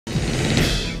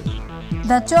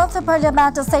The 12th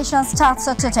Parliament session starts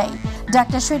today.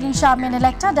 Dr. Shirin Sharmin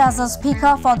elected as a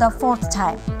speaker for the fourth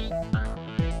time.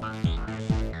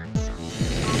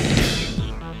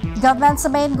 Government's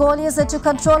main goal is to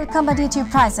control commodity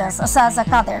prices, says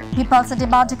Kadir. People's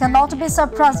demand cannot be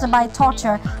suppressed by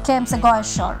torture, claims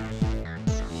Goyashore.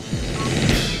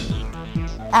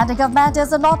 And the government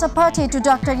is not a party to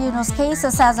Dr. Yunus' case,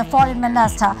 says a foreign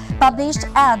minister. Published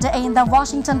ad in the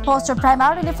Washington Post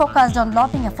primarily focused on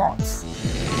lobbying efforts.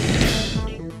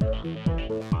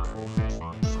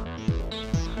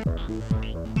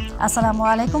 Assalamu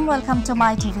alaikum, welcome to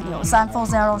myTV News. I'm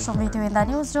Fawzia Roshan with you in the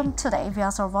newsroom. Today we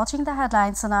are watching the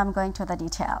headlines and I'm going to the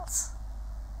details.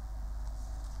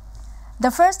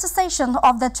 The first session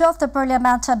of the 12th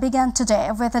Parliament began today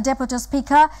with Deputy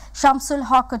Speaker Shamsul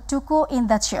Haq Tuku in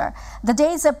the chair. The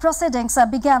day's proceedings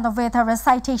began with a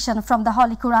recitation from the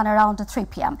Holy Quran around 3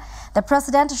 p.m. The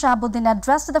President Shahabuddin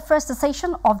addressed the first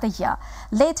session of the year.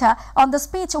 Later on, the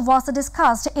speech was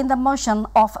discussed in the motion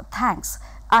of thanks.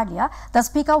 Earlier, the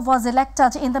Speaker was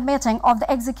elected in the meeting of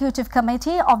the Executive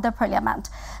Committee of the Parliament.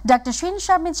 Dr. Shirin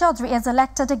Sharmin Chaudhry is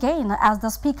elected again as the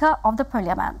Speaker of the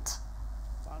Parliament.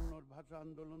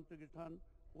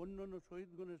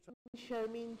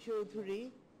 Sharmin Chowdhury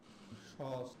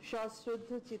সশ্রদ্ধ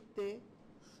চিত্তে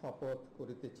শপথ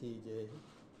করিতেছি যে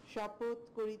শপথ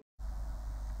করি.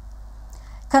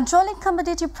 Controlling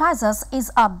commodity prices is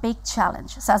a big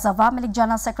challenge, says Awami League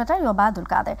General Secretary Obaidul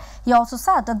Qadir. He also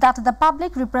said that the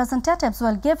public representatives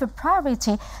will give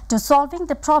priority to solving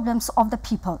the problems of the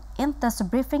people. In this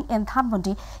briefing in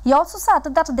Dhanmondi, he also said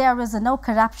that there is no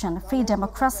corruption, free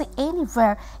democracy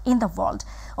anywhere in the world.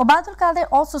 Obaidul Qadir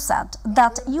also said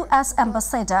that U.S.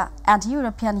 Ambassador and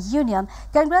European Union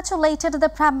congratulated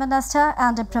the Prime Minister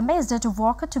and promised to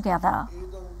work together.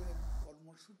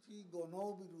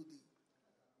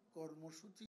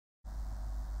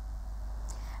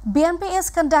 BNP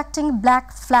is conducting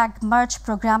Black Flag March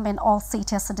program in all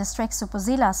cities, districts,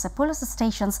 upazilas, police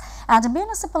stations and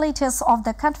municipalities of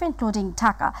the country, including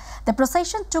Dhaka. The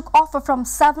procession took off from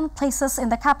 7 places in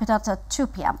the capital at 2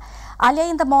 p.m. Earlier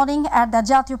in the morning at the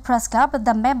Jatiya Press Club,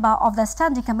 the member of the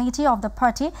Standing Committee of the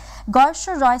party,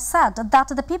 Goyashore, said that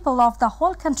the people of the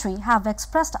whole country have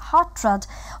expressed hatred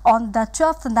on the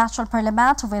 12th National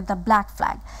Parliament with the black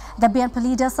flag. The BNP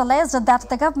leaders alleged that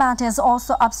the government is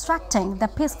also obstructing the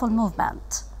peaceful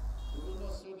movement.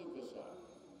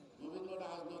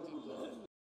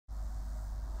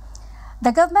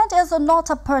 The government is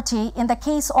not a party in the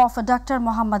case of Dr.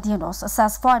 Muhammad Yunus,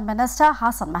 says Foreign Minister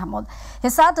Hassan Mahmood. He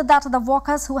said that the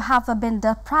workers who have been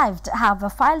deprived have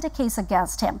filed a case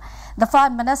against him. The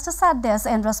Foreign Minister said this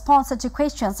in response to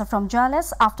questions from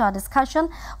journalists after a discussion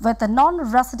with the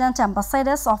non-resident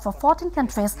ambassadors of 14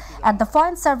 countries at the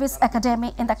Foreign Service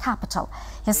Academy in the capital.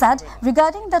 He said,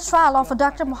 regarding the trial of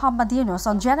Dr. Muhammad Yunus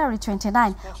on January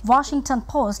 29, Washington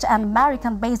Post, an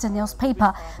American-based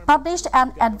newspaper, published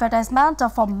an advertisement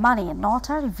for money, not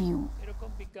a review.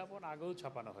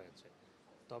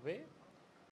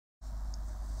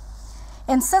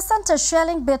 Incessant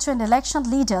shelling between election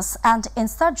leaders and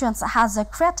insurgents has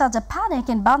created a panic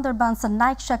in Bandarban's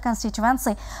Naiksha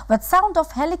constituency, with sound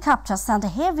of helicopters and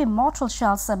heavy mortar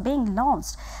shells being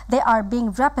launched. They are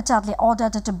being repeatedly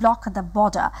ordered to block the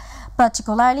border.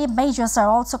 Particularly, measures are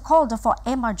also called for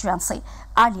emergency.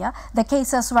 Earlier, the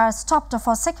cases were stopped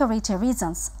for security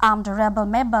reasons. Armed rebel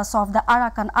members of the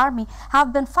Arakan army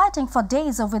have been fighting for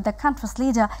days with the country's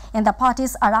leader in the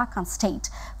party's Arakan state.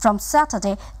 From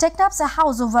Saturday, Teknaf's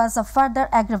house was further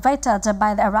aggravated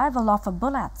by the arrival of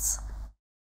bullets.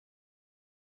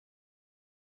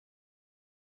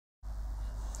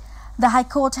 The High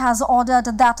Court has ordered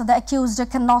that the accused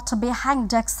cannot be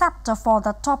hanged except for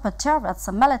the top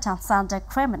terrorists, militants and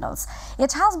criminals.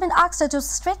 It has been asked to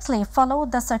strictly follow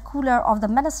the circular of the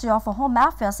Ministry of Home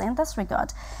Affairs in this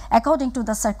regard. According to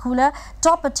the circular,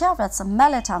 top terrorists,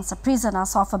 militants,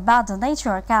 prisoners of bad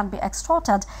nature can be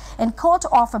extorted in court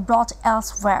or brought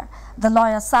elsewhere. The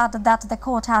lawyer said that the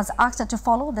court has asked to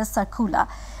follow this circular.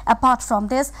 Apart from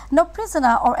this, no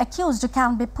prisoner or accused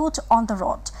can be put on the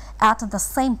road. At the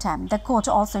same time, the court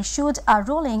also issued a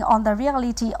ruling on the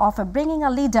reality of bringing a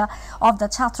leader of the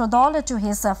Chhatrodol to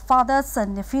his father's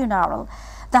funeral.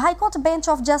 The High Court bench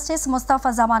of Justice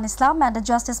Mustafa Zaman Islam and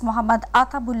Justice Muhammad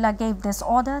Atabullah gave this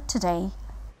order today.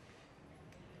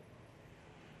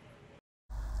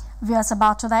 We are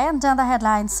about to the end and the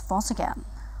headlines once again.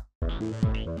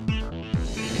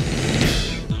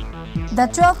 The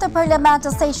 12th Parliament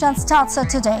session starts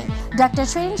today. Dr.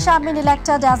 Shirin Sharmin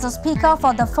elected as the Speaker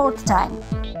for the fourth time.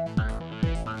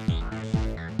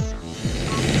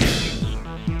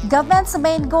 Government's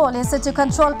main goal is to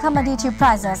control commodity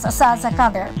prices, says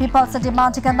Kadir. People's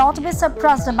demand cannot be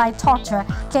suppressed by torture,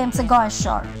 claims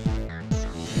Goyashore.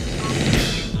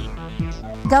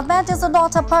 Government is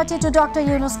not a party to Dr.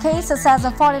 Yunus case, says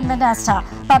the foreign minister.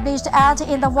 Published ad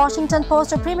in the Washington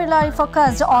Post primarily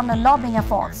focused on lobbying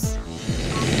efforts.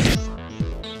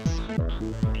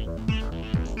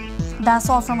 That's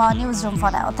all from our newsroom for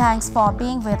now. Thanks for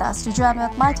being with us. To join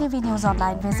with MyTV News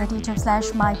Online, visit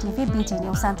YouTube/mytvbd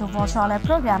News, and to watch all our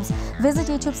programs, visit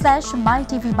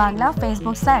YouTube/mytvbangla,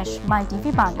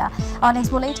 Facebook/mytvbangla. Our next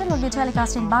bulletin will be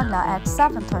telecast in Bangla at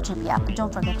 7:30 p.m.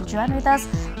 Don't forget to join with us.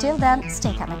 Till then,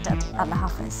 stay connected. Allah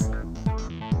Hafiz.